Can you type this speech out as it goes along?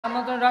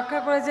আমন্ত্রণ রক্ষা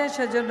করেছেন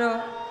সেজন্য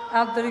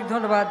আন্তরিক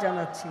ধন্যবাদ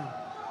জানাচ্ছি।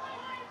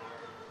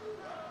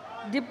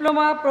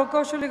 ডিপ্লোমা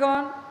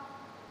প্রকৌশলীগণ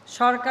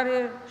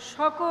সরকারের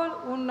সকল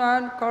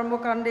উন্নয়ন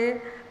কর্মকাণ্ডে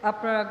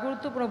আপনারা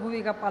গুরুত্বপূর্ণ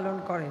ভূমিকা পালন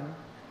করেন,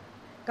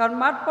 কারণ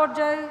মাঠ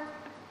পর্যায়ে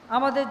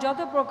আমাদের যত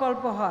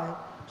প্রকল্প হয়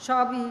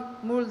সবই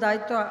মূল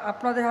দায়িত্ব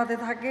আপনাদের হাতে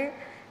থাকে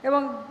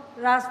এবং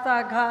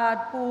রাস্তাঘাট,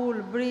 পুল,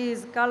 ব্রিজ,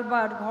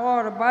 কালভার্ট,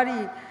 ঘর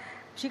বাড়ি,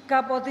 শিক্ষা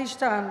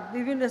প্রতিষ্ঠান,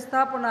 বিভিন্ন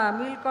স্থাপনা,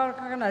 মিল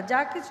কারখানা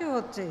যা কিছু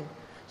হচ্ছে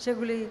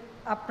সেগুলি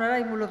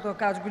আপনারাই মূলত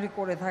কাজগুলি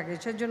করে থাকে,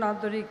 সেজন্য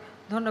আন্তরিক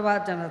ধন্যবাদ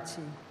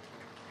জানাচ্ছি।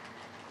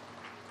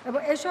 এবং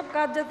এসব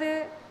কাজ যাতে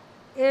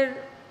এর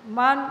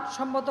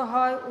মানসম্মত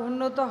হয়,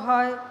 উন্নত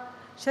হয়,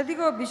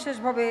 সেদিকেও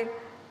বিশেষভাবে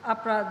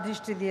আপনারা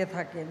দৃষ্টি দিয়ে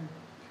থাকেন।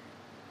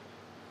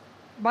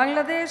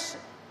 বাংলাদেশ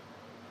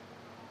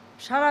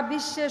সারা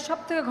বিশ্বের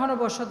সবথেকে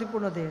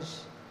ঘনবসতিপূর্ণ দেশ,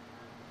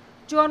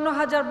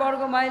 54,000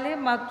 বর্গ মাইলে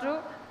মাত্র,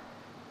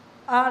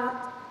 আর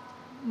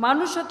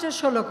মানুষ হচ্ছে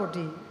 16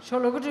 কোটি,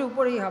 16 কোটির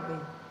উপরেই হবে।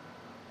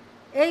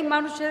 এই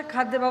মানুষের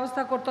খাদ্যের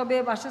ব্যবস্থা করতে হবে,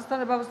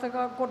 বাসস্থানের ব্যবস্থা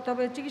করতে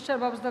হবে,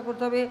 চিকিৎসার ব্যবস্থা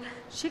করতে হবে,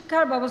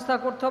 শিক্ষার ব্যবস্থা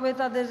করতে হবে,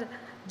 তাদের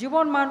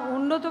জীবনমান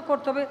উন্নত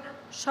করতে হবে,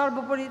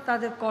 সর্বোপরি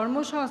তাদের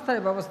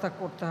কর্মসংস্থানের ব্যবস্থা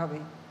করতে হবে।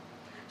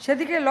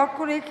 সেদিকে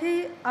লক্ষ্য রেখেই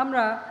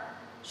আমরা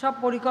সব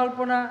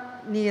পরিকল্পনা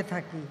নিয়ে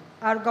থাকি,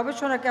 আর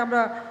গবেষণাকে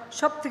আমরা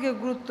সবথেকে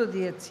গুরুত্ব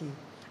দিয়েছি।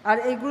 আর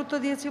এই গুরুত্ব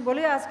দিয়েছি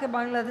বলে আজকে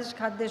বাংলাদেশ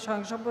খাদ্যের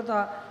স্বয়ংসম্পূর্ণতা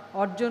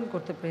অর্জন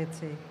করতে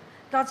পেরেছে।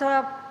 তাছাড়া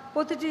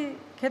প্রতিটি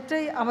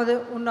ক্ষেত্রেই আমাদের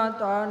উন্নয়ন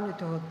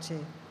ত্বরান্বিত হচ্ছে।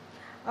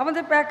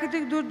 আমাদের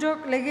প্রাকৃতিক দুর্যোগ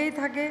লেগেই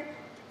থাকে।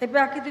 এই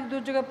প্রাকৃতিক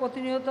দুর্যোগে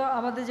প্রতিনিয়ত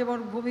আমাদের যেমন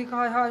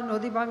ভূমিক্ষয় হয়,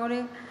 নদী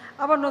ভাঙনে,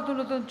 আবার নতুন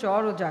নতুন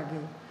চরও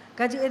জাগে।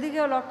 কাজে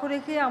এদিকেও লক্ষ্য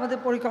রেখেই আমাদের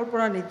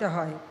পরিকল্পনা নিতে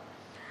হয়।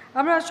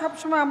 আমরা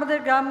সবসময় আমাদের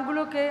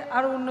গ্রামগুলোকে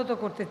আরও উন্নত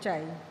করতে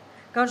চাই,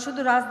 কারণ শুধু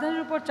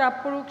রাজধানীর উপর চাপ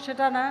পড়ুক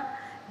সেটা না,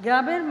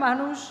 গ্রামের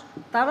মানুষ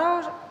তারাও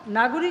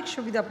নাগরিক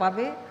সুবিধা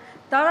পাবে,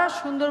 তারা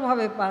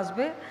সুন্দরভাবে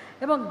বাঁচবে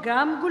এবং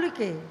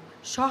গ্রামগুলিকে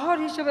শহর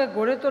হিসেবে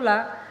গড়ে তোলা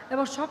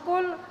এবং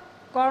সকল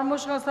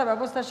কর্মসংস্থান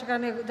ব্যবস্থা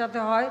সেখানে যাতে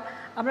হয়,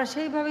 আমরা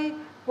সেইভাবেই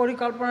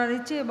পরিকল্পনা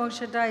নিচ্ছি এবং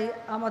সেটাই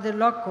আমাদের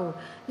লক্ষ্য।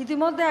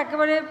 ইতিমধ্যে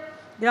একেবারে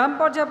গ্রাম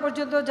পর্যায়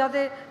পর্যন্ত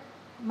যাতে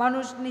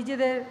মানুষ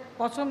নিজেদের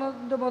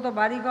পছন্দ মতো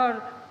বাড়িঘর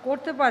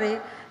করতে পারে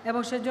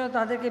এবং সেজন্য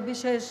তাদেরকে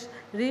বিশেষ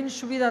ঋণ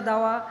সুবিধা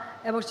দেওয়া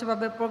এবং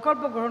সেভাবে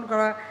প্রকল্প গ্রহণ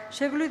করা,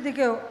 সেগুলির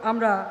দিকেও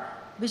আমরা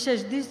বিশেষ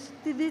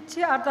দৃষ্টি দিচ্ছি।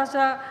 আর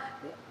তাছাড়া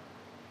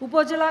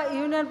উপজেলা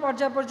ইউনিয়ন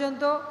পর্যায়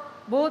পর্যন্ত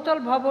বহুতল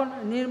ভবন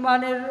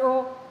নির্মাণেরও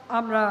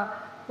আমরা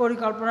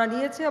পরিকল্পনা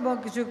নিয়েছি এবং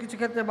কিছু কিছু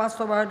ক্ষেত্রে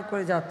বাস্তবায়ন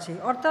করে যাচ্ছি।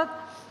 অর্থাৎ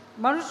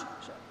মানুষ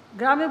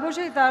গ্রামে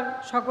বসেই তার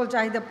সকল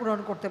চাহিদা পূরণ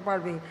করতে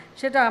পারবে,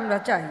 সেটা আমরা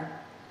চাই।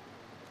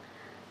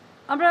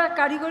 আমরা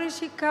কারিগরি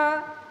শিক্ষা,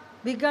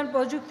 বিজ্ঞান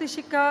প্রযুক্তি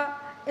শিক্ষা,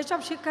 এসব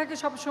শিক্ষাকে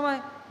সবসময়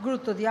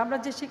গুরুত্ব দিই। আমরা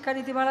যে শিক্ষা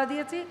নীতিমালা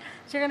দিয়েছি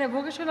সেখানে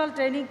ভোকেশনাল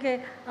ট্রেনিংকে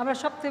আমরা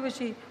সবচেয়ে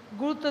বেশি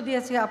গুরুত্ব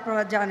দিয়েছি,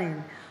 আপনারা জানেন।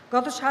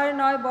 গত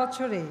 9.5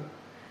 বছরে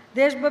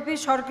দেশব্যাপী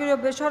সরকারি ও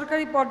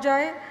বেসরকারি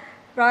পর্যায়ে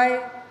প্রায়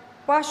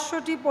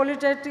 500টি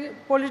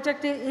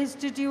পলিটেকনিক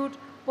ইনস্টিটিউট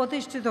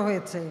প্রতিষ্ঠিত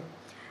হয়েছে।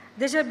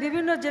 দেশের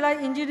বিভিন্ন জেলায়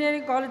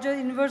ইঞ্জিনিয়ারিং কলেজ ও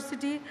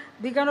ইউনিভার্সিটি,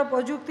 বিজ্ঞান ও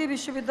প্রযুক্তি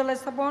বিশ্ববিদ্যালয়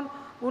স্থাপন,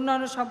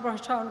 উন্নয়ন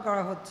সম্প্রসারণ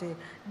করা হচ্ছে।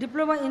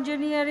 ডিপ্লোমা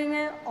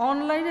ইঞ্জিনিয়ারিংয়ে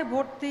অনলাইনে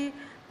ভর্তি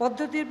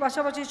পদ্ধতির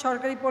পাশাপাশি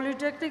সরকারি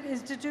পলিটেকনিক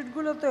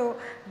ইনস্টিটিউটগুলোতেও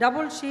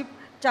ডাবল শিফট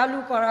চালু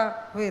করা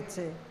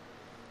হয়েছে।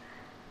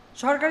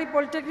 সরকারি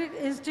পলিটেকনিক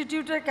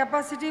ইনস্টিটিউটের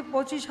ক্যাপাসিটি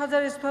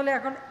 25,000 স্থলে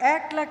এখন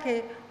 1 লাখে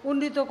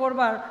উন্নীত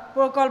করবার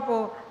প্রকল্প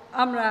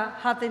আমরা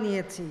হাতে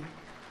নিয়েছি।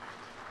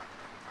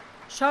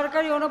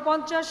 সরকারি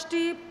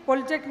 49টি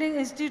পলিটেকনিক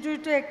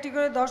ইনস্টিটিউটে একটি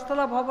করে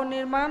 10তলা ভবন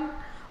নির্মাণ,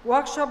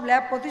 ওয়ার্কশপ,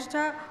 ল্যাব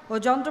প্রতিষ্ঠা ও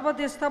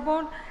যন্ত্রপাতি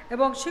স্থাপন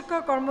এবং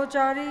শিক্ষক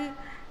কর্মচারী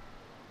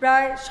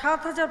প্রায়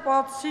 7,000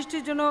 পদ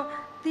সৃষ্টির জন্য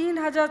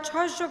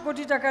 3,600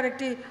 কোটি টাকার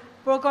একটি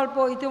প্রকল্প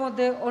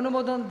ইতিমধ্যে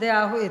অনুমোদন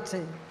দেওয়া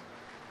হয়েছে।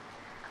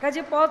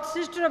 কাজে পদ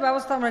সৃষ্টির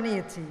ব্যবস্থা আমরা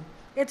নিয়েছি।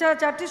 এছাড়া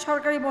 4টি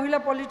সরকারি মহিলা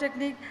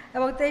পলিটেকনিক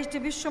এবং 23টি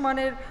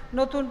বিশ্বমানের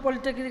নতুন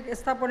পলিটেকনিক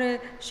স্থাপনে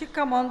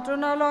শিক্ষা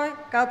মন্ত্রণালয়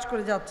কাজ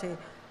করে যাচ্ছে।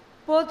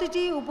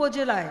 প্রতিটি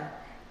উপজেলায়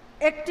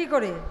একটি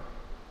করে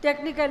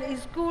টেকনিক্যাল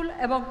স্কুল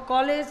এবং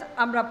কলেজ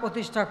আমরা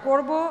প্রতিষ্ঠা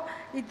করব।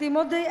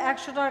 ইতিমধ্যেই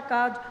 100টার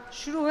কাজ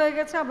শুরু হয়ে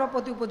গেছে, আমরা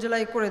প্রতি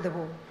উপজেলায় করে দেব।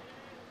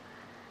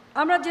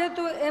 আমরা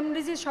যেহেতু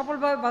এমডিজি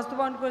সফলভাবে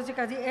বাস্তবায়ন করেছি,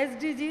 কাজে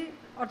এসডিজি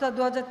অর্থাৎ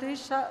 2030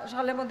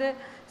 সালের মধ্যে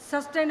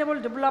সাস্টেইনেবল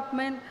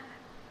ডেভেলপমেন্ট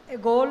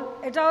গোল,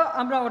 এটাও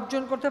আমরা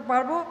অর্জন করতে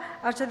পারবো।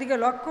 আর সেদিকে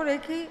লক্ষ্য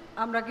রেখেই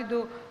আমরা কিন্তু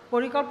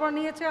পরিকল্পনা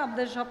নিয়েছি।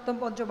 আমাদের 7ম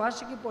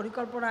পঞ্চবার্ষিকী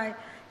পরিকল্পনায়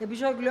এই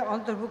বিষয়গুলি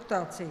অন্তর্ভুক্ত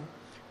আছে।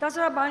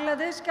 তাছাড়া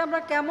বাংলাদেশকে আমরা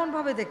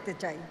কেমনভাবে দেখতে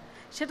চাই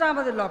সেটা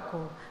আমাদের লক্ষ্য,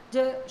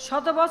 যে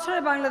 100 বছরে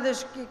বাংলাদেশ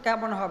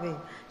কেমন হবে।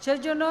 সেই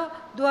জন্য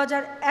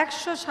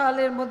 2100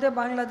 সালের মধ্যে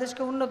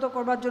বাংলাদেশকে উন্নত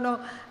করবার জন্য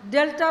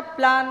ডেল্টা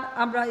প্ল্যান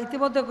আমরা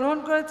ইতিমধ্যে গ্রহণ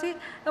করেছি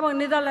এবং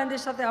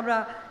নেদারল্যান্ডের সাথে আমরা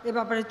এ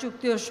ব্যাপারে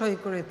চুক্তিও সই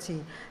করেছি।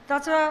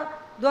 তাছাড়া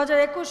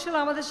 2021 সালে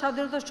আমাদের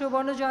স্বাধীনতা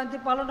সুবর্ণ জয়ন্তী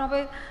পালন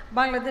হবে।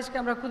 বাংলাদেশকে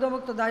আমরা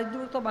ক্ষুধামুক্ত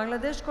দারিদ্র্যমুক্ত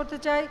বাংলাদেশ করতে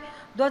চাই।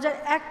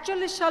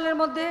 2041 সালের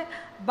মধ্যে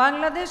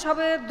বাংলাদেশ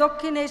হবে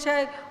দক্ষিণ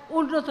এশিয়ায়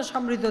উন্নত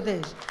সমৃদ্ধ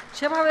দেশ।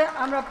 সেভাবে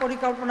আমরা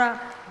পরিকল্পনা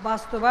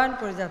বাস্তবায়ন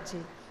করে যাচ্ছি।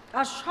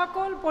 আর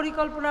সকল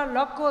পরিকল্পনার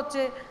লক্ষ্য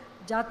হচ্ছে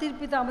জাতির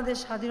পিতা আমাদের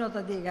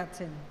স্বাধীনতা দিয়ে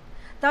গেছেন,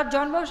 তার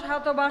জন্ম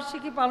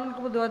শতবার্ষিকী পালন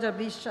করব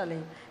 2020 সালে।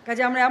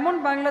 কাজে আমরা এমন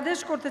বাংলাদেশ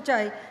করতে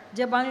চাই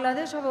যে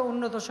বাংলাদেশ হবে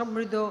উন্নত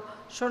সমৃদ্ধ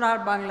সোনার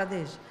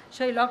বাংলাদেশ।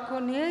 সেই লক্ষ্য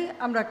নিয়েই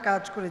আমরা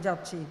কাজ করে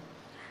যাচ্ছি।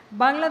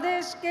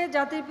 বাংলাদেশকে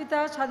জাতির পিতা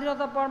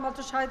স্বাধীনতার পর মাত্র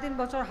 3.5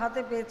 বছর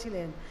হাতে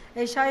পেয়েছিলেন।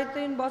 এই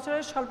 3.5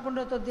 বছরের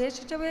স্বল্পোন্নত দেশ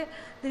হিসেবে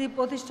তিনি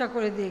প্রতিষ্ঠা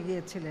করে দিয়ে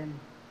গিয়েছিলেন।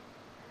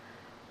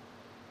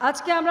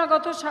 আজকে আমরা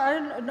গত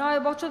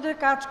 9.5 বছর ধরে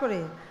কাজ করে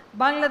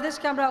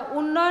বাংলাদেশকে আমরা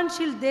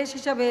উন্নয়নশীল দেশ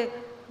হিসাবে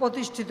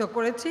প্রতিষ্ঠিত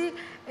করেছি।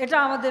 এটা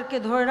আমাদেরকে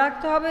ধরে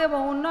রাখতে হবে এবং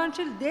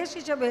উন্নয়নশীল দেশ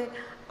হিসেবে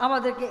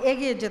আমাদেরকে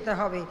এগিয়ে যেতে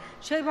হবে।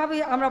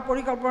 সেইভাবেই আমরা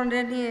পরিকল্পনা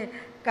নিয়ে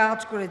কাজ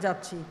করে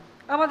যাচ্ছি।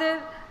 আমাদের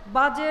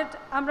বাজেট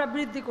আমরা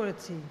বৃদ্ধি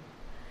করেছি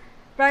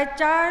প্রায়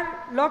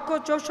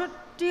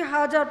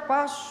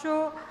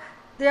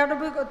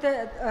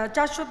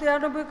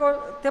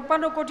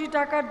 4,64,593 কোটি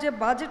টাকার যে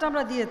বাজেট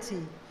আমরা দিয়েছি,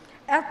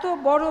 এত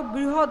বড়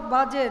বৃহৎ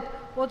বাজেট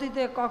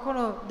অতীতে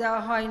কখনো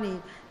দেওয়া হয়নি।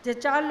 যে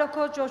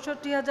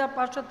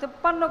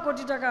 4,64,553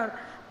 কোটি টাকার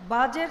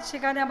বাজেট,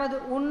 সেখানে আমাদের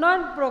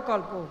উন্নয়ন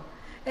প্রকল্প,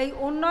 এই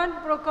উন্নয়ন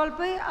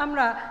প্রকল্পেই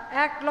আমরা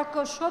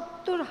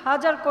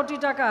 1,70,000 কোটি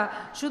টাকা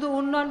শুধু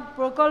উন্নয়ন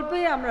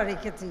প্রকল্পেই আমরা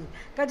রেখেছি।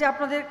 কাজে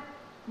আপনাদের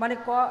মানে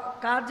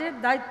কাজের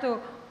দায়িত্ব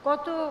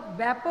কত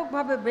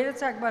ব্যাপকভাবে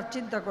বেড়েছে একবার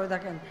চিন্তা করে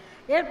দেখেন।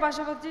 এর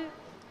পাশাপাশি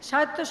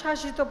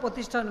স্বায়ত্তশাসিত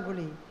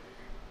প্রতিষ্ঠানগুলি,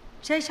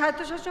 সেই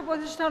স্বায়ত্তশাসিত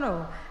প্রতিষ্ঠানও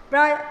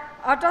প্রায়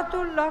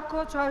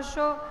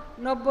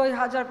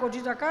 78,690,000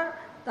 কোটি টাকার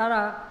তারা,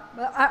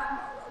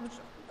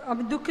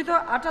 আমি দুঃখিত,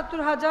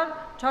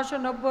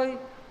 78,690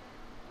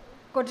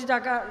 কোটি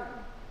টাকা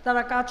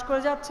তারা কাজ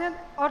করে যাচ্ছেন।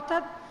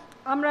 অর্থাৎ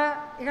আমরা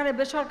এখানে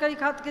বেসরকারি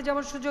খাতকে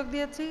যেমন সুযোগ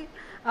দিয়েছি,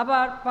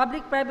 আবার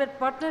পাবলিক প্রাইভেট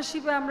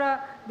পার্টনারশিপে আমরা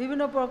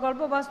বিভিন্ন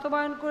প্রকল্প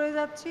বাস্তবায়ন করে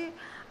যাচ্ছি,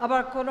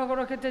 আবার কোনো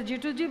কোনো ক্ষেত্রে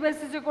G2G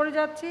বেসিসে করে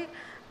যাচ্ছি,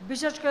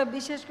 বিশেষ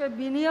করে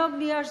বিনিয়োগ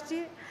নিয়ে আসছি।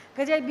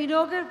 কাজে এই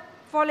বিনিয়োগের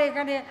ফলে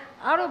এখানে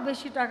আরও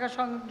বেশি টাকা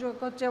সংযোগ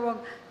হচ্ছে এবং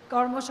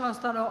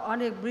কর্মসংস্থানও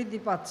অনেক বৃদ্ধি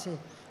পাচ্ছে।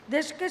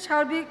 দেশকে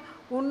সার্বিক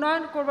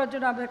উন্নয়ন করবার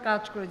জন্য আমরা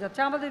কাজ করে যাচ্ছি।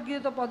 আমাদের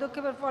গৃহীত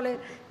পদক্ষেপের ফলে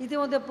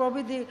ইতিমধ্যে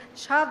প্রবৃদ্ধি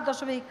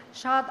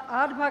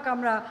 7.78%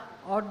 আমরা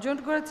অর্জন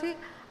করেছি।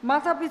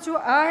 মাথাপিছু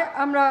আয়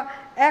আমরা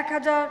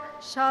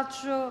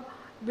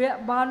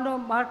 1,752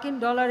 মার্কিন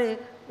ডলারে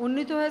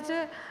উন্নীত হয়েছে।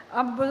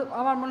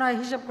 আমার মনে হয়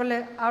হিসাব করলে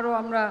আরও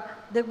আমরা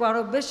দেখব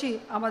আরও বেশি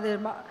আমাদের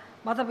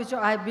মাথাপিছু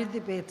আয়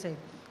বৃদ্ধি পেয়েছে।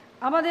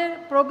 আমাদের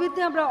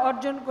প্রবৃদ্ধি আমরা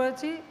অর্জন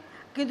করেছি,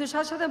 কিন্তু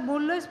সাথে সাথে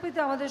মূল্যস্ফীতি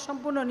আমাদের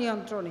সম্পূর্ণ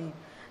নিয়ন্ত্রণে।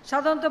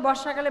 সাধারণত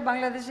বর্ষাকালে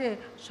বাংলাদেশে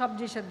সব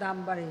জিনিসের দাম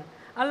বাড়ে।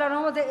 আল্লাহর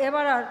রহমতে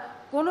এবার আর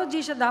কোনো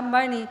জিনিসের দাম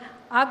বাড়েনি।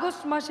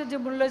 আগস্ট মাসে যে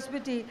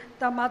মূল্যস্ফীতি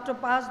তা মাত্র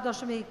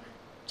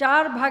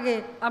 5.4 ভাগে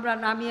আমরা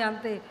নামিয়ে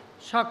আনতে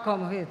সক্ষম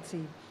হয়েছি।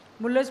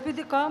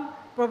 মূল্যস্ফীতি কম,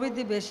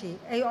 প্রবৃদ্ধি বেশি।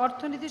 এই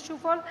অর্থনীতির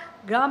সুফল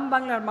গ্রাম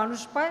বাংলার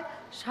মানুষ পায়,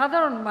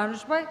 সাধারণ মানুষ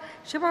পায়।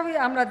 সেভাবেই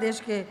আমরা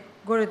দেশকে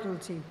গড়ে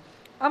তুলছি।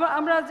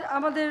 আমরা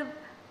আমাদের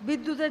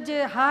বিদ্যুতের যে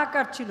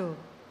হাহাকার ছিল,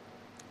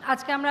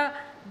 আজকে আমরা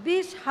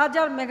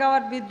 20,000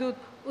 মেগাওয়াট বিদ্যুৎ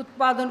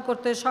উৎপাদন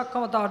করতে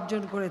সক্ষমতা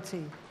অর্জন করেছি।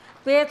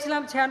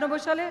 পেয়েছিলাম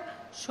 96 সালে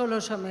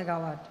 1600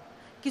 মেগাওয়াট,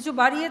 কিছু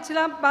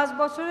বাড়িয়েছিলাম 5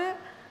 বছরে,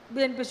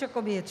 বিএনপি সে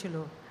কমিয়েছিল,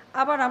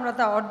 আবার আমরা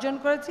তা অর্জন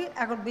করেছি।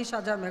 এখন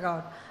 20,000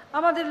 মেগাওয়াট।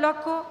 আমাদের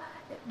লক্ষ্য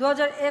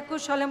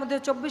 2021 সালের মধ্যে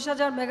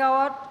 24,000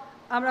 মেগাওয়াট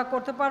আমরা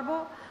করতে পারবো।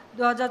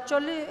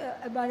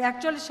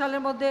 2041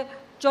 সালের মধ্যে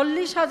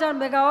 40,000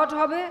 মেগাওয়াট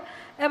হবে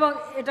এবং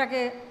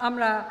এটাকে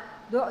আমরা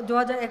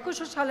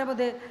 2021 সালের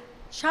মধ্যে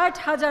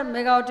 60,000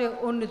 মেগাওয়াটে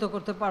উন্নীত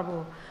করতে পারবো।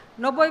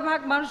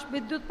 90% মানুষ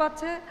বিদ্যুৎ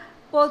পাচ্ছে,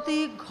 প্রতি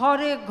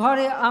ঘরে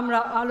ঘরে আমরা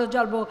আলো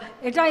জ্বালবো,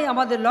 এটাই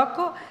আমাদের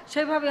লক্ষ্য।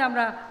 সেভাবে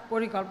আমরা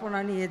পরিকল্পনা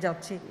নিয়ে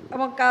যাচ্ছি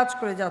এবং কাজ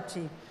করে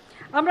যাচ্ছি।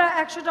 আমরা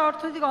 100টা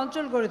অর্থনৈতিক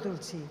অঞ্চল গড়ে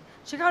তুলছি,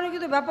 সেখানে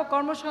কিন্তু ব্যাপক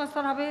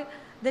কর্মসংস্থান হবে,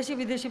 দেশি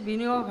বিদেশি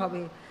বিনিয়োগ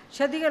হবে,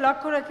 সেদিকে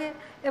লক্ষ্য রেখে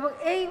এবং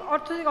এই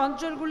অর্থনৈতিক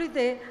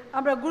অঞ্চলগুলিতে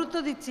আমরা গুরুত্ব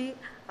দিচ্ছি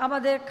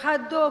আমাদের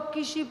খাদ্য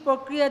কৃষি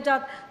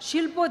প্রক্রিয়াজাত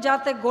শিল্প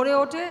যাতে গড়ে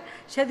ওঠে,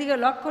 সেদিকে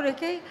লক্ষ্য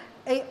রেখেই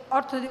এই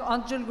অর্থনৈতিক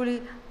অঞ্চলগুলি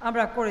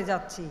আমরা করে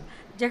যাচ্ছি,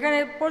 যেখানে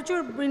প্রচুর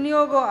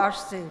বিনিয়োগও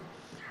আসছে।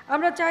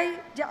 আমরা চাই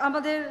যে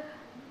আমাদের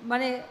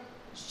মানে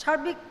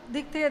সার্বিক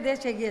দিক থেকে দেশ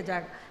এগিয়ে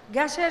যাক।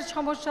 গ্যাসের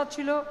সমস্যা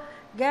ছিল,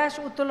 গ্যাস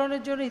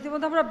উত্তোলনের জন্য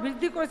ইতিমধ্যে আমরা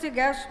বৃদ্ধি করেছি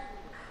গ্যাস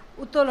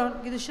উত্তোলন,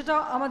 কিন্তু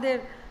সেটাও আমাদের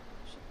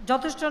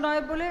যথেষ্ট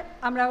নয় বলে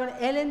আমরা এখন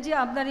LNG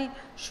আমদানি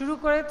শুরু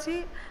করেছি।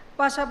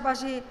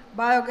 পাশাপাশি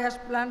বায়োগ্যাস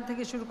প্ল্যান্ট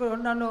থেকে শুরু করে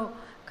অন্যান্য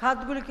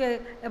খাতগুলিকে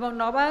এবং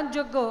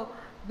নবায়নযোগ্য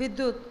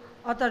বিদ্যুৎ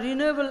অর্থাৎ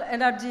রিনিউয়েবল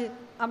এনার্জি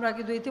আমরা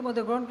কিন্তু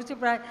ইতিমধ্যে গ্রহণ করেছি।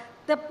 প্রায়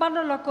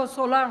 53 লক্ষ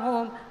সোলার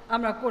হোম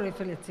আমরা করে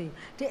ফেলেছি।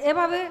 তো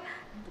এভাবে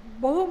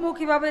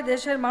বহুমুখীভাবে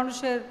দেশের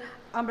মানুষের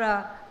আমরা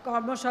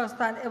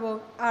কর্মসংস্থান এবং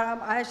আরাম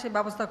আয়েসের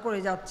ব্যবস্থা করে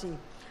যাচ্ছি।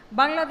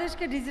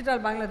 বাংলাদেশকে ডিজিটাল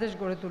বাংলাদেশ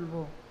গড়ে তুলব।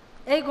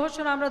 এই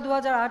ঘোষণা আমরা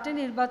 2008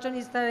 নির্বাচন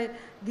ইস্তাহারে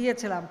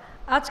দিয়েছিলাম।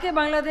 আজকে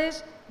বাংলাদেশ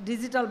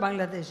ডিজিটাল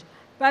বাংলাদেশ।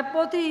 প্রায়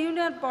প্রতি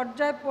ইউনিয়ন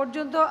পর্যায়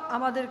পর্যন্ত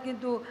আমাদের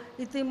কিন্তু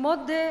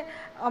ইতিমধ্যে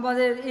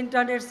আমাদের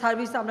ইন্টারনেট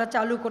সার্ভিস আমরা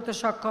চালু করতে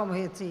সক্ষম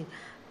হয়েছি।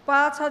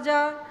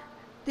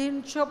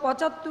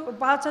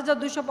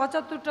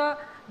 5275টা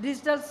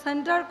ডিজিটাল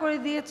সেন্টার করে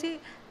দিয়েছি,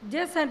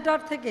 যে সেন্টার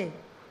থেকে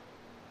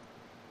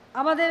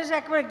আমাদের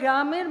একেবারে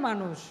গ্রামের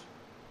মানুষ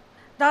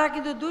তারা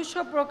কিন্তু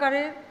 200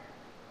 প্রকারের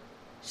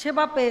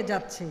সেবা পেয়ে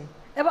যাচ্ছে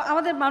এবং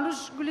আমাদের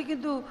মানুষগুলি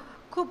কিন্তু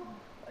খুব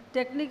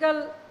টেকনিক্যাল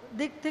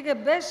দিক থেকে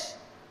বেশ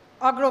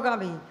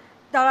অগ্রগামী।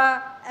 তারা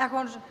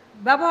এখন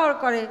ব্যবহার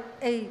করে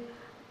এই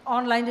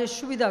অনলাইনের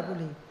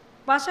সুবিধাগুলি।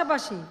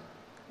 পাশাপাশি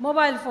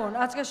মোবাইল ফোন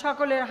আজকে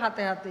সকলের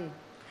হাতে হাতে।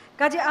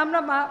 কাজে আমরা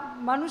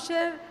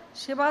মানুষের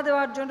সেবা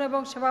দেওয়ার জন্য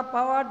এবং সেবা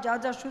পাওয়ার যা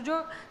যা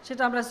সুযোগ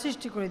সেটা আমরা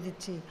সৃষ্টি করে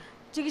দিচ্ছি।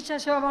 চিকিৎসা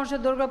সেবা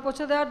মানুষের দোরগোড়ায়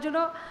পৌঁছে দেওয়ার জন্য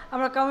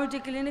আমরা কমিউনিটি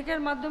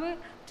ক্লিনিকের মাধ্যমে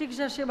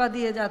চিকিৎসা সেবা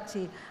দিয়ে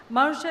যাচ্ছি।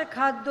 মানুষের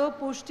খাদ্য,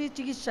 পুষ্টি,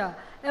 চিকিৎসা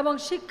এবং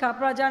শিক্ষা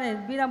আপনারা জানেন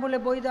বিনামূল্যে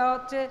বই দেওয়া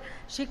হচ্ছে,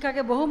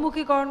 শিক্ষাকে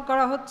বহুমুখীকরণ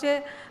করা হচ্ছে,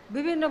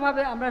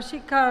 বিভিন্নভাবে আমরা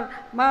শিক্ষার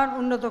মান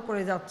উন্নত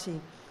করে যাচ্ছি।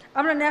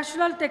 আমরা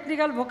national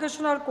technical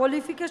vocational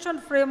qualification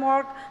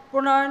framework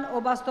প্রণয়ন ও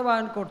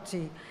বাস্তবায়ন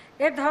করছি।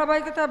 এর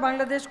ধারাবাহিকতায়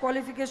বাংলাদেশ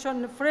কোয়ালিফিকেশন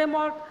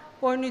ফ্রেমওয়ার্ক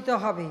পরিণত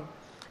হবে।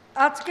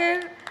 আজকের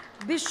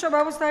বিশ্ব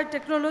ব্যবস্থায়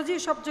টেকনোলজি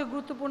সবচেয়ে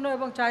গুরুত্বপূর্ণ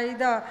এবং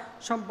চাহিদা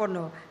সম্পন্ন।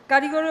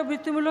 কারিগরি ও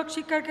বৃত্তিমূলক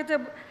শিক্ষার ক্ষেত্রে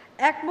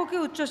একমুখী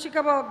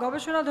উচ্চশিক্ষা বা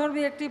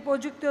গবেষণাধর্মী একটি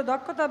প্রযুক্তি ও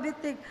দক্ষতা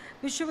ভিত্তিক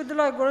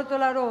বিশ্ববিদ্যালয় গড়ে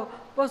তোলারও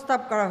প্রস্তাব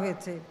করা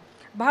হয়েছে।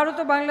 ভারত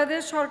ও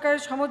বাংলাদেশ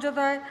সরকারের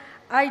সমঝোতায়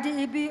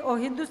IDEB ও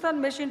হিন্দুস্তান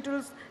মেশিন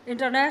টুলস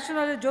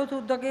ইন্টারন্যাশনালের যৌথ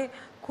উদ্যোগে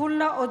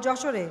খুলনা ও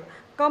যশোরে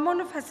কমন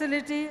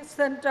ফ্যাসিলিটি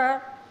সেন্টার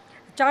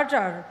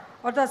চার্টার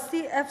অর্থাৎ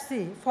CFC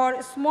for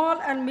small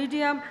and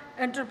medium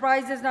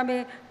enterprises নামে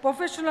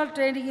প্রফেশনাল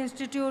ট্রেনিং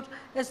ইনস্টিটিউট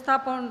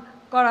স্থাপন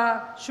করা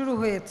শুরু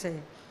হয়েছে।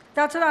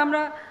 তাছাড়া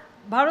আমরা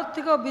ভারত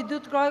থেকেও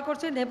বিদ্যুৎ ক্রয়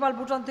করছি, নেপাল,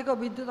 ভুটান থেকেও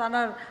বিদ্যুৎ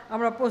আনার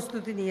আমরা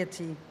প্রস্তুতি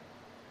নিয়েছি।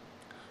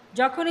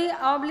 যখনই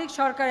আওয়ামী লীগ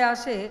সরকারে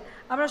আসে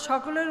আমরা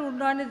সকলের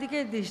উন্নয়নের দিকে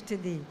দৃষ্টি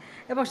দিই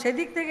এবং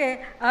সেদিক থেকে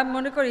আমি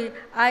মনে করি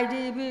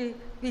IDEB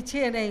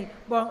পিছিয়ে নেই,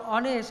 বরং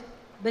অনেক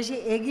বেশি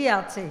এগিয়ে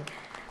আছে।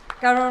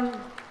 কারণ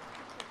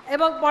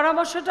এবং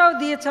পরামর্শটাও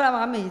দিয়েছিলাম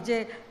আমি যে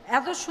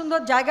এত সুন্দর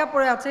জায়গা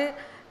পড়ে আছে,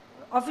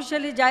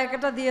 অফিসিয়ালি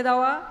জায়গাটা দিয়ে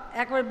দেওয়া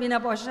একবারে বিনা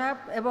পয়সা,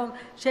 এবং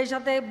সেই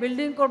সাথে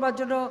বিল্ডিং করবার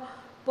জন্য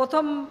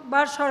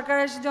প্রথমবার সরকার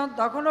এসে যখন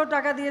তখনও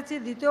টাকা দিয়েছি,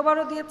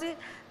 দ্বিতীয়বারও দিয়েছি,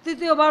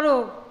 তৃতীয়বারও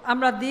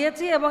আমরা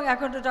দিয়েছি এবং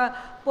এখন এটা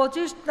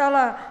 25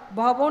 তলা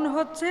ভবন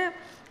হচ্ছে।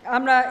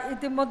 আমরা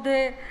ইতিমধ্যে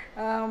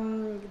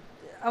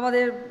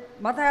আমাদের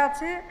মাথায়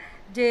আছে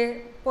যে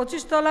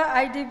 25 তলা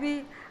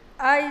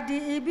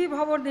IDEB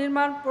ভবন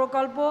নির্মাণ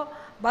প্রকল্প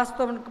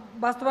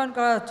বাস্তবায়ন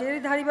করা হচ্ছে। এই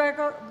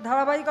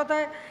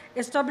ধারাবাহিকতায়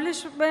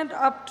establishment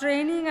of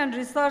training and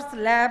research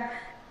lab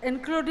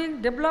including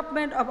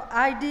development of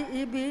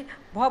IDEB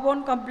ভবন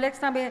কমপ্লেক্স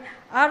নামে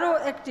আরও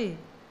একটি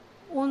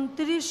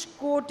 29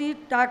 কোটি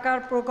টাকার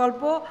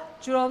প্রকল্প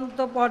চূড়ান্ত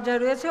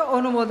পর্যায়ে রয়েছে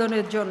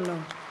অনুমোদনের জন্য।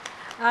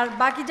 আর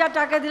বাকি যা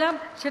টাকা দিলাম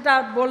সেটা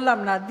আর বললাম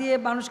না, দিয়ে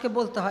মানুষকে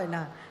বলতে হয়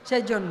না।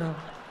 সেই জন্য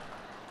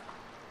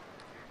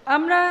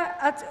আমরা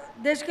আজ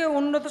দেশকে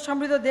উন্নত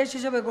সমৃদ্ধ দেশ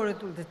হিসেবে গড়ে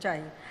তুলতে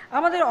চাই।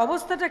 আমাদের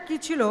অবস্থাটা কী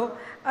ছিল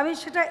আমি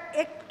সেটা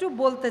একটু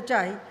বলতে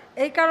চাই,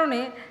 এই কারণে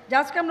যে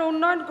আজকে আমরা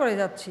উন্নয়ন করে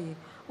যাচ্ছি,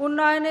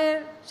 উন্নয়নের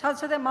সাথে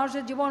সাথে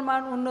মানুষের জীবন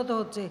মান উন্নত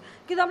হচ্ছে,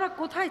 কিন্তু আমরা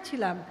কোথায়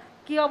ছিলাম,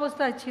 কী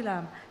অবস্থায়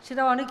ছিলাম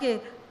সেটা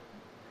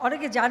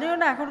অনেকে জানেও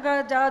না।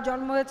 এখনকার যারা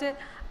জন্ম হয়েছে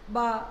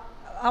বা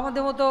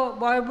আমাদের মতো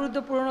বয়োবৃদ্ধ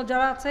পুরনো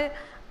যারা আছে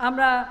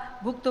আমরা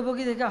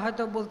ভুক্তভোগী দেখে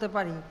হয়তো বলতে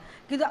পারি,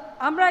 কিন্তু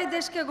আমরা এই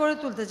দেশকে গড়ে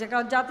তুলতে চাই,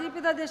 কারণ জাতির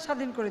পিতা দেশ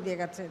স্বাধীন করে দিয়ে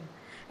গেছেন।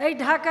 এই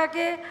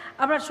ঢাকাকে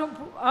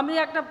আমি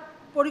একটা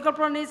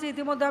পরিকল্পনা নিয়েছি,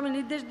 ইতিমধ্যে আমি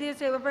নির্দেশ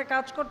দিয়েছি এ ব্যাপারে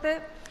কাজ করতে,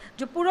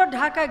 যে পুরো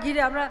ঢাকা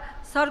ঘিরে আমরা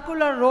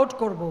সার্কুলার রোড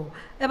করব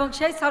এবং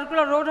সেই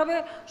সার্কুলার রোড হবে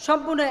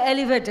সম্পূর্ণ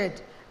এলিভেটেড,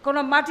 কোনো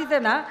মাটিতে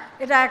না,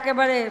 এটা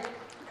একেবারে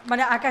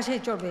মানে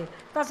আকাশেই চড়বে।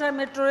 তাছাড়া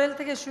মেট্রো রেল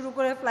থেকে শুরু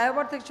করে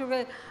ফ্লাইওভার থেকে শুরু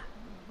করে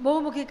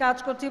বহুমুখী কাজ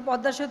করছি,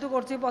 পদ্মা সেতু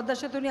করছি। পদ্মা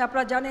সেতু নিয়ে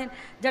আপনারা জানেন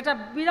যেটা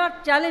বিরাট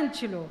চ্যালেঞ্জ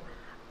ছিল,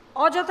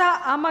 অযথা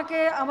আমাকে,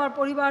 আমার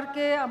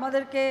পরিবারকে,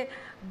 আমাদেরকে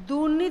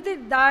দুর্নীতির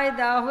দায়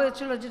দেওয়া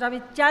হয়েছিল, যেটা আমি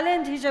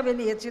চ্যালেঞ্জ হিসেবে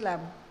নিয়েছিলাম।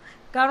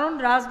 কারণ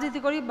রাজনীতি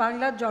করি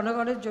বাংলার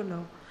জনগণের জন্য,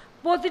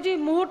 প্রতিটি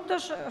মুহূর্ত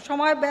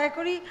সময় ব্যয়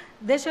করি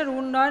দেশের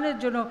উন্নয়নের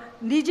জন্য,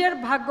 নিজের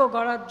ভাগ্য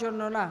গড়ার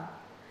জন্য না,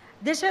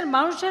 দেশের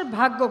মানুষের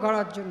ভাগ্য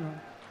গড়ার জন্য।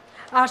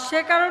 আর সে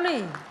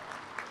কারণেই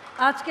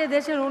আজকে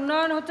দেশের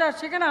উন্নয়ন হচ্ছে। আর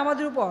সেখানে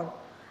আমাদের উপর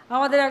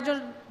আমাদের একজন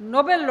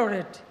নোবেল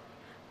লরেট,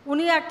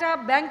 উনি একটা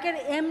ব্যাংকের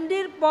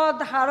MDর পদ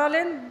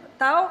হারালেন,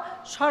 তাও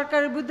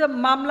সরকারের বিরুদ্ধে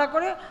মামলা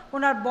করে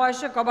ওনার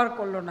বয়সে কভার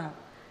করলো না।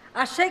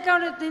 আর সেই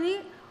কারণে তিনি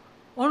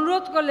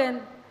অনুরোধ করলেন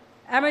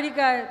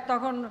আমেরিকায়,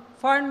 তখন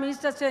ফরেন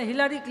মিনিস্টার ছিলেন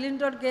হিলারি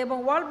ক্লিন্টনকে, এবং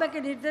ওয়ার্ল্ড ব্যাংকে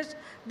নির্দেশ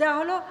দেওয়া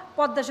হলো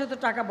পদ্মা সেতু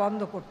টাকা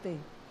বন্ধ করতে।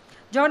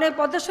 যখন এই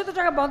পদ্মা সেতু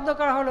টাকা বন্ধ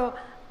করা হলো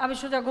আমি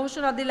সোজা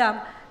ঘোষণা দিলাম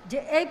যে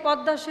এই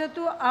পদ্মা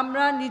সেতু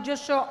আমরা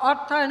নিজস্ব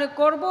অর্থায়নে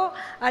করব,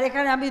 আর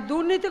এখানে আমি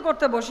দুর্নীতি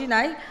করতে বসি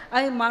নাই,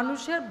 আমি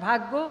মানুষের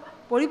ভাগ্য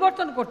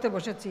পরিবর্তন করতে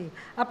বসেছি।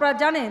 আপনারা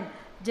জানেন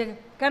যে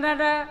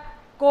কানাডা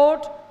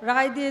কোর্ট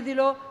রায় দিয়ে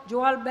দিল যে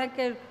ওয়ার্ল্ড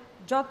ব্যাংকের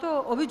যত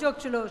অভিযোগ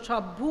ছিল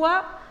সব ভুয়া,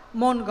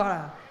 মন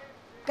গড়া।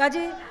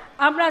 কাজে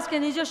আমরা আজকে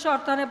নিজস্ব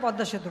অর্থায়নে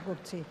পদ্মা সেতু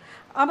করছি।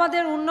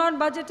 আমাদের উন্নয়ন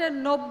বাজেটের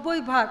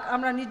 90%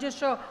 আমরা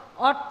নিজস্ব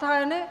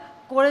অর্থায়নে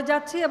করে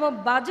যাচ্ছি এবং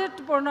বাজেট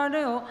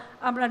প্রণয়নেও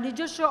আমরা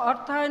নিজস্ব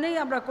অর্থায়নেই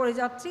আমরা করে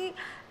যাচ্ছি।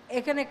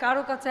 এখানে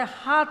কারো কাছে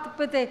হাত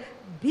পেতে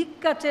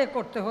ভিক্ষা চেয়ে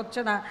করতে হচ্ছে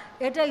না,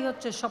 এটাই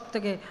হচ্ছে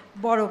সবথেকে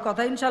বড়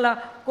কথা। ইনশাল্লাহ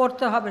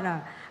করতে হবে না।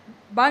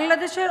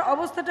 বাংলাদেশের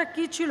অবস্থাটা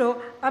কী ছিল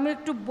আমি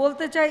একটু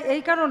বলতে চাই,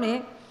 এই কারণে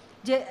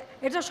যে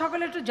এটা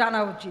সকলে একটু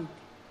জানা উচিত।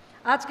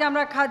 আজকে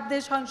আমরা খাদ্যে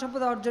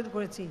স্বয়ংসম্পূর্ণতা অর্জন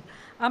করেছি,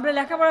 আমরা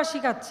লেখাপড়া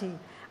শেখাচ্ছি,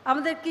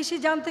 আমাদের কৃষি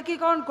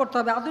যান্ত্রিকীকরণ করতে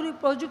হবে, আধুনিক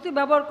প্রযুক্তি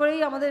ব্যবহার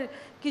করেই আমাদের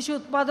কৃষি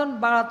উৎপাদন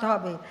বাড়াতে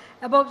হবে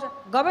এবং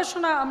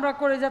গবেষণা আমরা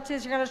করে যাচ্ছি,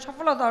 সেখানে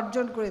সফলতা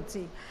অর্জন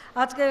করেছি।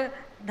 আজকে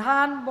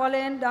ধান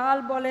বলেন, ডাল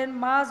বলেন,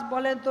 মাছ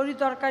বলেন, তরি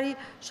তরকারি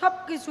সব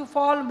কিছু,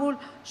 ফলমূল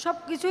সব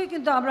কিছুই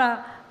কিন্তু আমরা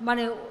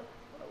মানে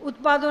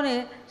উৎপাদনে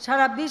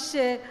সারা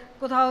বিশ্বে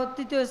কোথাও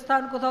তৃতীয়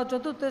স্থান, কোথাও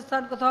চতুর্থ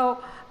স্থান, কোথাও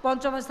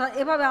পঞ্চম স্থান,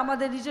 এভাবে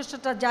আমাদের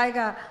নিজস্বটা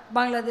জায়গা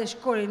বাংলাদেশ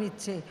করে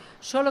নিচ্ছে।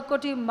 16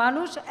 কোটি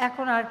মানুষ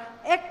এখন আর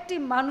একটি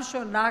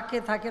মানুষও না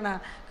খেয়ে থাকে না,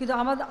 কিন্তু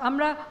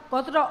আমরা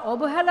কতটা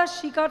অবহেলার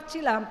শিকার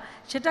ছিলাম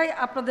সেটাই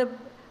আপনাদের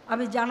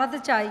আমি জানাতে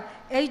চাই।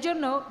 এই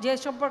জন্য যে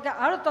সম্পর্কে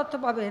আরও তথ্য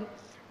পাবেন,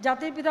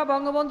 জাতির পিতা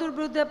বঙ্গবন্ধুর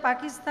বিরুদ্ধে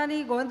পাকিস্তানি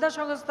গোয়েন্দা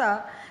সংস্থা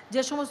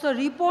যে সমস্ত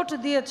রিপোর্ট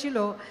দিয়েছিল,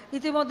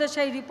 ইতিমধ্যে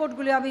সেই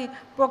রিপোর্টগুলি আমি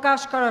প্রকাশ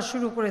করা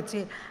শুরু করেছি।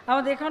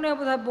 আমাদের এখানেও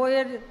বোধহয়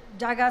বইয়ের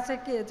জায়গা আছে,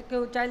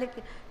 কেউ চাইলে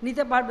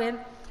নিতে পারবেন,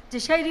 যে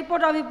সেই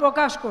রিপোর্ট আমি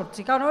প্রকাশ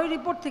করছি। কারণ ওই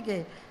রিপোর্ট থেকে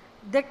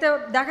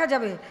দেখা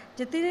যাবে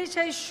যে তিনি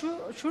সেই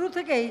শুরু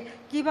থেকেই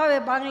কিভাবে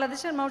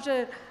বাংলাদেশের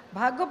মানুষের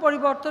ভাগ্য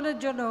পরিবর্তনের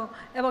জন্য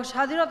এবং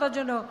স্বাধীনতার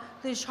জন্য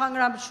তিনি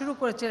সংগ্রাম শুরু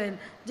করেছিলেন।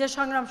 যে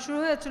সংগ্রাম শুরু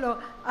হয়েছিল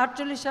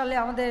 48 সালে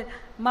আমাদের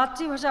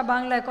মাতৃভাষা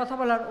বাংলায় কথা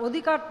বলার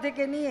অধিকার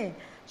থেকে নিয়ে,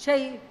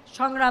 সেই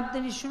সংগ্রাম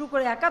তিনি শুরু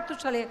করে 71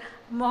 সালে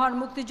মহান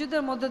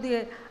মুক্তিযুদ্ধের মধ্য দিয়ে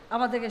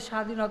আমাদেরকে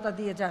স্বাধীনতা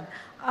দিয়ে যান।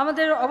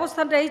 আমাদের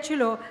অবস্থানটা এই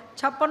ছিল,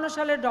 56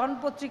 সালে ডন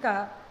পত্রিকা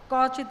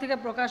করাচি থেকে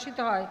প্রকাশিত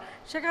হয়,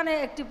 সেখানে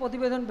একটি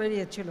প্রতিবেদন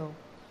বেরিয়েছিল।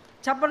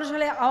 56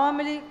 সালে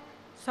আওয়ামী লীগ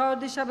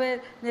সৈয়দ সাহেবের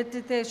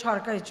নেতৃত্বে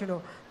সরকারি ছিল,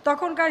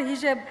 তখনকার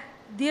হিসেব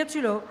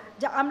দিয়েছিল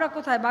যে আমরা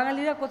কোথায়,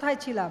 বাঙালিরা কোথায়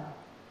ছিলাম।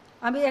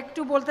 আমি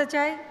একটু বলতে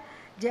চাই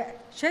যে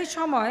সেই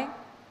সময়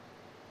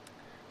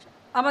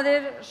আমাদের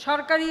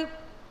সরকারি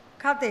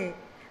খাতে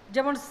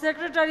যেমন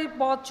সেক্রেটারি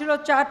পদ ছিল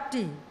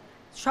 4টি,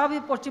 সবই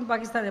পশ্চিম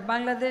পাকিস্তানে,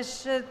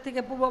 বাংলাদেশের থেকে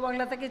পূর্ব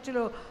বাংলা থেকে ছিল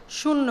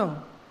 0।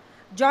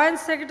 জয়েন্ট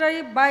সেক্রেটারি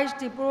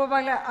 22টি, পূর্ব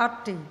বাংলায়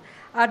 8টি,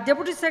 আর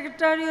ডেপুটি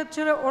সেক্রেটারি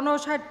হচ্ছিল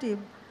 59টি,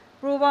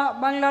 পূর্ব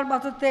বাংলার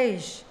মাত্র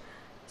 23।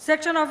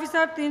 সেকশন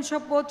অফিসার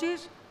 325,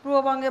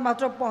 পূর্ববঙ্গে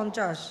মাত্র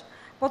 50।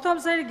 প্রথম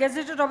শ্রেণীর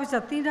গেজেটেড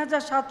অফিসার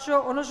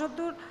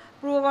 3769,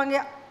 পূর্ববঙ্গে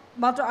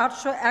মাত্র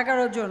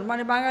 811 জন,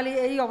 মানে বাঙালি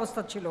এই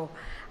অবস্থা ছিল।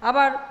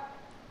 আবার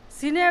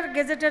সিনিয়র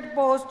গেজেটেড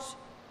পোস্ট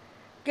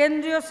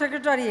কেন্দ্রীয়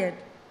সেক্রেটারিয়েট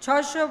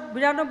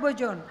 692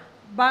 জন,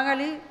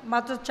 বাঙালি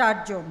মাত্র 4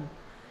 জন।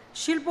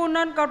 শিল্প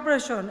উন্নয়ন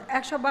কর্পোরেশন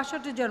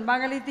 162 জন,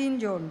 বাঙালি 3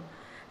 জন।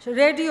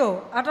 রেডিও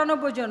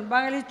 98 জন,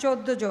 বাঙালি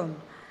 14 জন।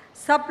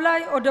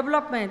 সাপ্লাই ও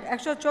ডেভেলপমেন্ট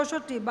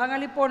 164,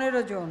 বাঙালি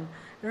 15 জন।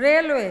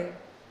 রেলওয়ে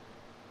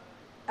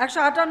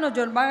 158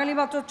 জন, বাঙালি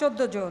মাত্র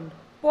 14 জন।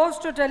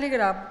 পোস্ট ও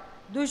টেলিগ্রাফ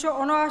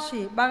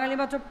 279, বাঙালি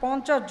মাত্র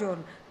 50 জন।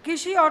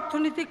 কৃষি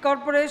অর্থনীতি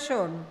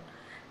কর্পোরেশন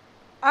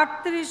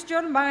 38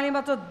 জন, বাঙালি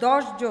মাত্র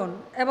 10 জন,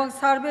 এবং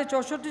সার্ভে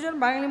 64 জন,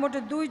 বাঙালি মোটে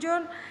 2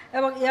 জন,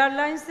 এবং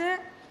এয়ারলাইন্সে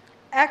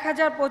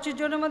 1025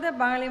 জনের মধ্যে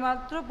বাঙালি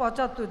মাত্র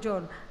 75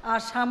 জন। আর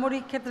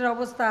সামরিক ক্ষেত্রের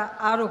অবস্থা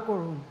আরও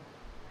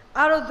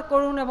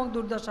করুণ এবং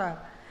দুর্দশা।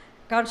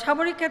 কারণ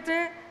সামরিক ক্ষেত্রে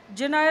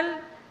জেনারেল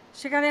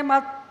সেখানে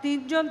মাত্র 3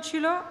 জন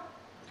ছিল,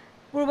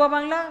 পূর্ব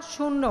বাংলা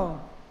 0।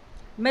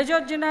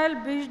 মেজর জেনারেল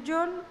 20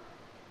 জন,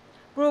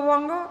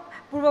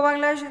 পূর্ব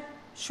বাংলায়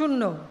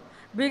 0।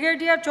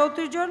 ব্রিগেডিয়ার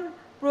 34 জন,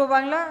 পূর্ব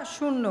বাংলা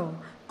 0।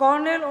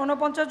 কর্নেল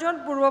 49 জন,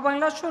 পূর্ব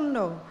বাংলা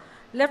 0।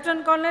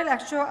 লেফটেন্যান্ট কর্নেল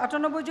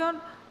 198 জন,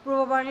 পূর্ব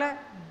বাংলায়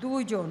 2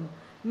 জন।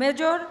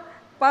 মেজর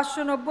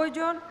 590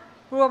 জন,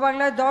 পূর্ব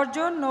বাংলায় 10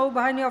 জন।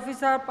 নৌবাহিনী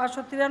অফিসার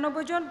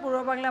 593 জন, পূর্ব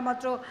বাংলা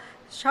মাত্র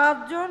 7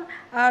 জন।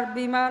 আর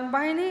বিমান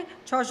বাহিনী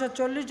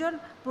 640 জন,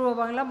 পূর্ব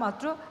বাংলা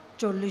মাত্র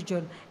 40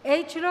 জন।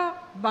 এই ছিল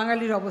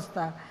বাঙালির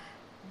অবস্থা।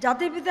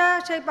 জাতির পিতা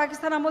সেই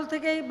পাকিস্তান আমল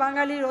থেকেই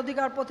বাঙালির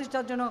অধিকার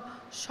প্রতিষ্ঠার জন্য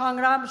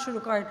সংগ্রাম শুরু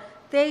করেন।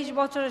 23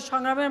 বছরের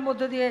সংগ্রামের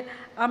মধ্য দিয়ে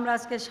আমরা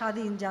আজকে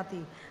স্বাধীন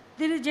জাতি।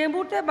 তিনি যে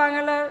মুহূর্তে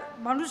বাংলার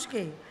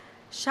মানুষকে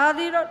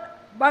স্বাধীন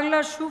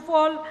বাংলার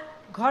সুফল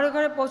ঘরে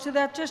ঘরে পৌঁছে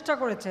দেওয়ার চেষ্টা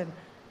করেছেন,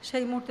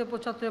 সেই মুহূর্তে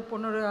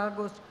 15ই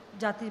আগস্ট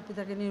জাতির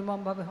পিতাকে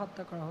নির্মমভাবে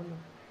হত্যা করা হলো।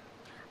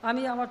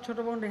 আমি আমার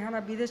ছোটো বোন রেহানা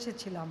বিদেশে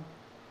ছিলাম,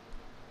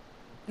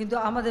 কিন্তু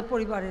আমাদের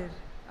পরিবারের,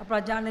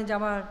 আপনারা জানেন যে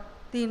আমার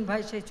 3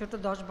 ভাই, সেই ছোটো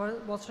 10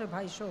 বছরের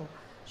ভাই সহ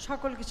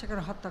সকলকে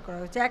সেখানে হত্যা করা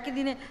হয়েছে। একই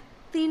দিনে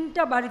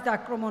 3টা বাড়িতে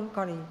আক্রমণ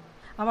করে।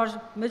 আমার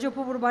মেজ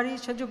ফুপুর বাড়ি,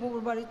 সেজ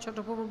ফুপুর বাড়ি, ছোট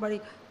ফুপুর বাড়ি,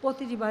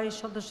 প্রতিটি বাড়ির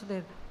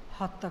সদস্যদের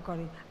হত্যা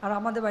করে। আর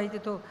আমাদের বাড়িতে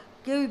তো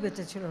কেউই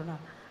বেঁচে ছিল না।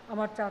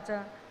 আমার চাচা,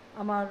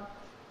 আমার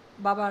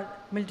বাবার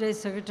মিলিটারি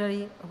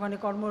সেক্রেটারি, ওখানে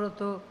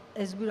কর্মরত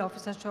এসবির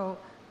অফিসার সহ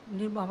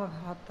নির্মমভাবে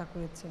হত্যা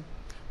করেছে।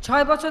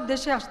 6 বছর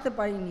দেশে আসতে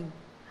পারিনি,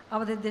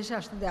 আমাদের দেশে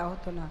আসতে দেওয়া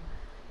হতো না।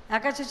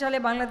 81 সালে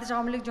বাংলাদেশ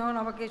আওয়ামী লীগ যখন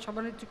আমাকে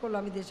সভানেত্রী করলো,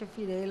 আমি দেশে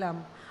ফিরে এলাম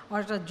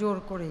অনেকটা জোর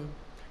করে।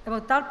 এবং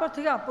তারপর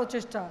থেকে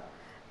প্রচেষ্টা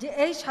যে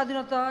এই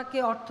স্বাধীনতাকে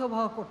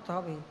অর্থবহ করতে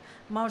হবে,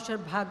 মানুষের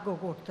ভাগ্য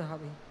করতে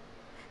হবে।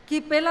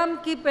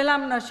 কি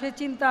পেলাম না সে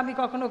চিন্তা আমি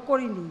কখনো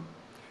করিনি।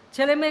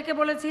 ছেলে মেয়েকে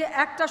বলেছি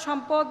একটা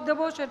সম্পদ দেব,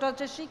 সেটা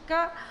হচ্ছে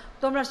শিক্ষা।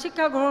 তোমরা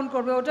শিক্ষা গ্রহণ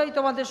করবে, ওটাই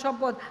তোমাদের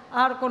সম্পদ,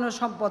 আর কোনো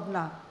সম্পদ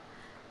না।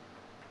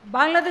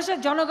 বাংলাদেশের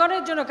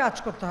জনগণের জন্য কাজ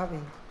করতে হবে।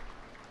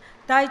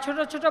 তাই ছোট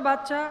ছোট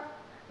বাচ্চা,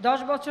 10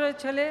 বছরের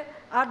ছেলে,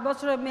 8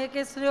 বছরের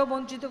মেয়েকে স্নেহ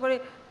বঞ্চিত করে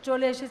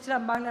চলে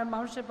এসেছিলাম বাংলার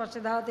মানুষের পাশে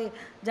দাঁড়াতে।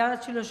 যারা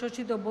ছিল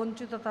শোষিত,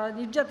 বঞ্চিত, তারা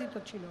নির্যাতিত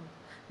ছিল।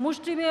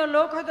 মুষ্টিমেয়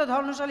লোক হয়তো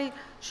ধর্মশালী,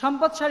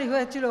 সম্পদশালী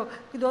হয়েছিল,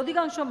 কিন্তু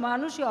অধিকাংশ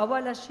মানুষই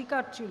অবহেলার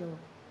শিকার ছিল।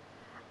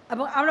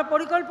 এবং আমরা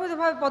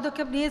পরিকল্পিতভাবে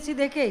পদক্ষেপ নিয়েছি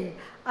দেখেই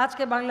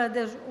আজকে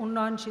বাংলাদেশ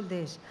উন্নয়নশীল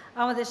দেশ।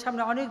 আমাদের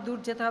সামনে অনেক দূর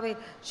যেতে হবে,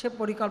 সে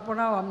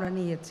পরিকল্পনাও আমরা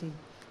নিয়েছি।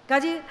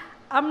 কাজেই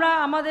আমরা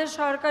আমাদের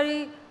সরকারি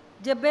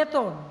যে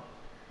বেতন,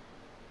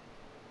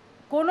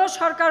 কোনো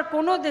সরকার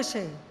কোনো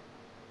দেশে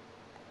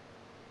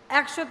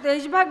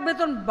 123 ভাগ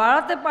বেতন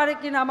বাড়াতে পারে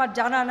কিনা আমার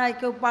জানা নাই,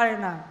 কেউ পারে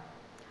না।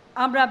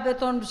 আমরা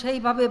বেতন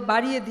সেইভাবে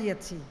বাড়িয়ে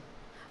দিয়েছি,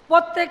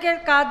 প্রত্যেকের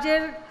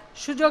কাজের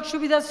সুযোগ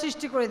সুবিধা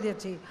সৃষ্টি করে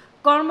দিয়েছি,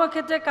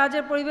 কর্মক্ষেত্রে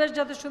কাজের পরিবেশ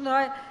যাতে সুন্দর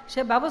হয়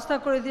সে ব্যবস্থা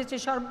করে দিয়েছি।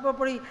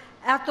 সর্বোপরি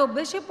এত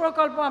বেশি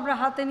প্রকল্প আমরা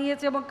হাতে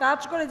নিয়েছি এবং কাজ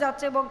করে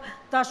যাচ্ছে, এবং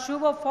তার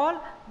শুভ ফল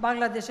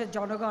বাংলাদেশের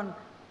জনগণ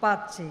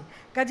পাচ্ছে।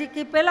 কাজে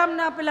কি পেলাম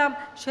না পেলাম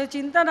সে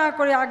চিন্তা না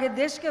করে আগে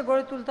দেশকে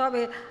গড়ে তুলতে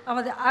হবে,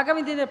 আমাদের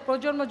আগামী দিনের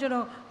প্রজন্ম যেন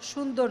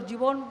সুন্দর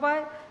জীবন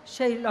পায়,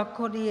 সেই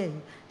লক্ষ্য নিয়েই।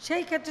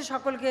 সেই ক্ষেত্রে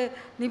সকলকে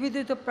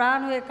নিবেদিত প্রাণ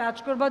হয়ে কাজ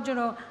করবার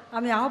জন্য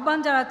আমি আহ্বান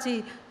জানাচ্ছি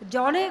যে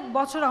অনেক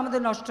বছর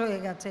আমাদের নষ্ট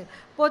হয়ে গেছে।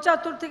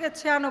 75 থেকে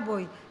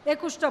 96,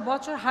 21টা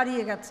বছর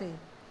হারিয়ে গেছে।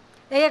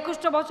 এই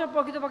 21টা বছর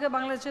প্রকৃতপক্ষে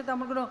বাংলাদেশে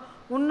তেমন কোনো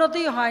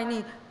উন্নতিই হয়নি।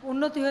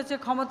 উন্নতি হয়েছে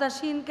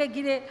ক্ষমতাসীনকে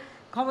ঘিরে,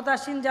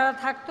 ক্ষমতাসীন যারা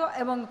থাকতো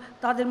এবং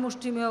তাদের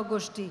মুষ্টিমেয়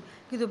গোষ্ঠী,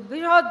 কিন্তু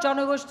বৃহৎ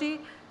জনগোষ্ঠী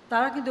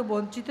তারা কিন্তু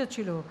বঞ্চিত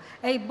ছিল।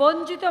 এই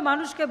বঞ্চিত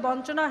মানুষকে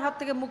বঞ্চনার হাত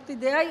থেকে মুক্তি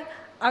দেয়াই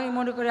আমি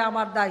মনে করি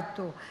আমার দায়িত্ব।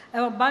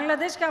 এবং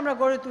বাংলাদেশকে আমরা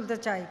গড়ে তুলতে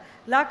চাই।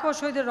 লাখো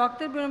শহীদের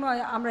রক্তের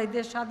বিনিময়ে আমরা এই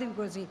দেশ স্বাধীন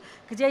করেছি,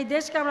 যে এই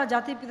দেশকে আমরা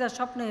জাতির পিতার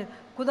স্বপ্নের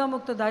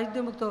ক্ষুধামুক্ত,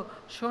 দারিদ্র্যমুক্ত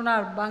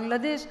সোনার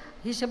বাংলাদেশ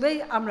হিসেবেই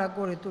আমরা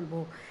গড়ে তুলব।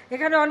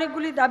 এখানে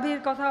অনেকগুলি দাবির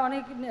কথা,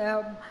 অনেক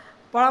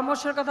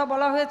পরামর্শের কথা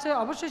বলা হয়েছে।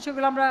 অবশ্যই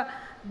সেগুলো আমরা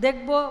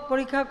দেখব,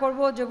 পরীক্ষা করব,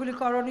 যেগুলি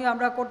করণীয়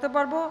আমরা করতে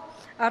পারবো।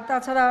 আর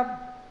তাছাড়া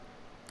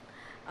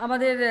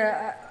আমাদের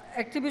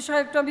একটি বিষয়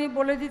একটু আমি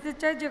বলে দিতে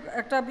চাই, যে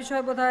একটা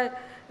বিষয় বোধহয়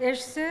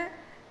এসছে,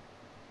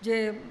 যে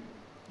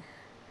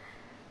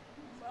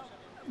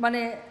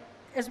মানে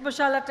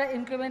স্পেশাল একটা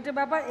ইনক্রিমেন্টের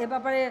ব্যাপার। এ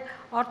ব্যাপারে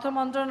অর্থ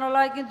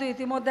মন্ত্রণালয় কিন্তু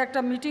ইতিমধ্যে একটা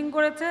মিটিং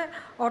করেছে।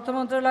 অর্থ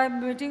মন্ত্রণালয়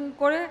মিটিং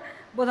করে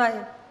বোধহয়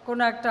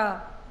কোনো একটা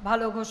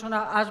ভালো ঘোষণা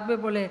আসবে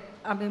বলে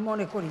আমি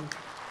মনে করি।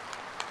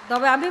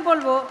 তবে আমি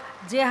বলবো,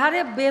 যে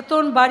হারে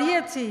বেতন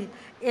বাড়িয়েছি,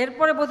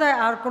 এরপরে বোধহয়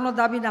আর কোনো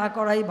দাবি না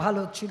করাই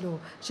ভালো ছিল,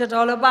 সেটা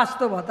হলো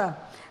বাস্তবতা।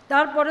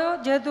 তারপরেও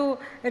যেহেতু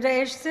এটা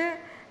এসছে,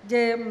 যে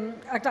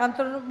একটা আন্তঃ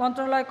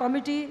মন্ত্রণালয়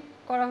কমিটি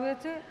করা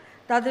হয়েছে,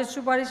 তাদের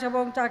সুপারিশ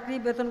এবং চাকরি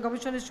বেতন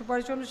কমিশনের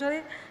সুপারিশ অনুসারে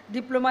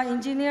ডিপ্লোমা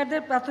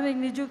ইঞ্জিনিয়ারদের প্রাথমিক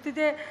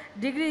নিযুক্তিতে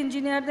ডিগ্রি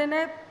ইঞ্জিনিয়ারদের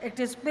ন্যায়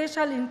একটি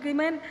স্পেশাল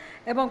ইনক্রিমেন্ট,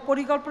 এবং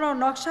পরিকল্পনা ও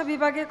নকশা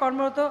বিভাগে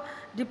কর্মরত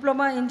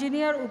ডিপ্লোমা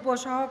ইঞ্জিনিয়ার,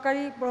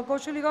 উপসহকারী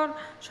প্রকৌশলীগণ,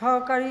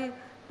 সহকারী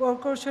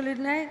প্রকৌশলীর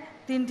ন্যায়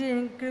 3টি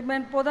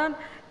ইনক্রিমেন্ট প্রদান,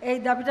 এই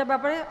দাবিটার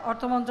ব্যাপারে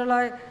অর্থ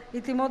মন্ত্রণালয়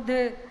ইতিমধ্যে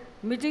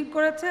মিটিং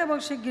করেছে এবং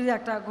শিগগিরই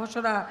একটা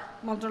ঘোষণা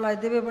মন্ত্রণালয়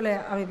দেবে বলে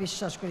আমি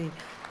বিশ্বাস করি।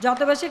 যত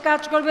বেশি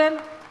কাজ করবেন,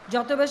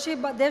 যত বেশি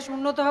দেশ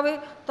উন্নত হবে,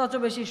 তত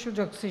বেশি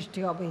সুযোগ সৃষ্টি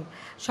হবে।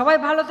 সবাই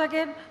ভালো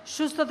থাকেন,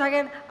 সুস্থ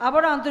থাকেন।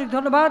 আবারও আন্তরিক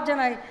ধন্যবাদ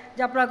জানাই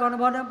যে আপনারা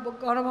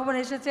গণভবনে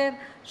এসেছেন,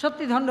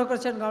 সত্যি ধন্য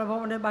করেছেন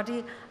গণভবনের মাটি।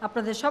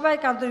 আপনাদের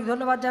সবাইকে আন্তরিক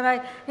ধন্যবাদ জানাই।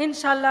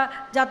 ইনশাআল্লাহ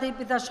জাতির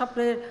পিতার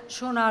স্বপ্নের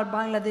সোনার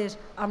বাংলাদেশ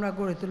আমরা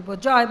গড়ে তুলব।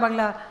 জয়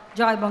বাংলা,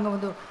 জয়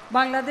বঙ্গবন্ধু।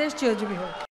 বাংলাদেশ চিরজীবী হোক।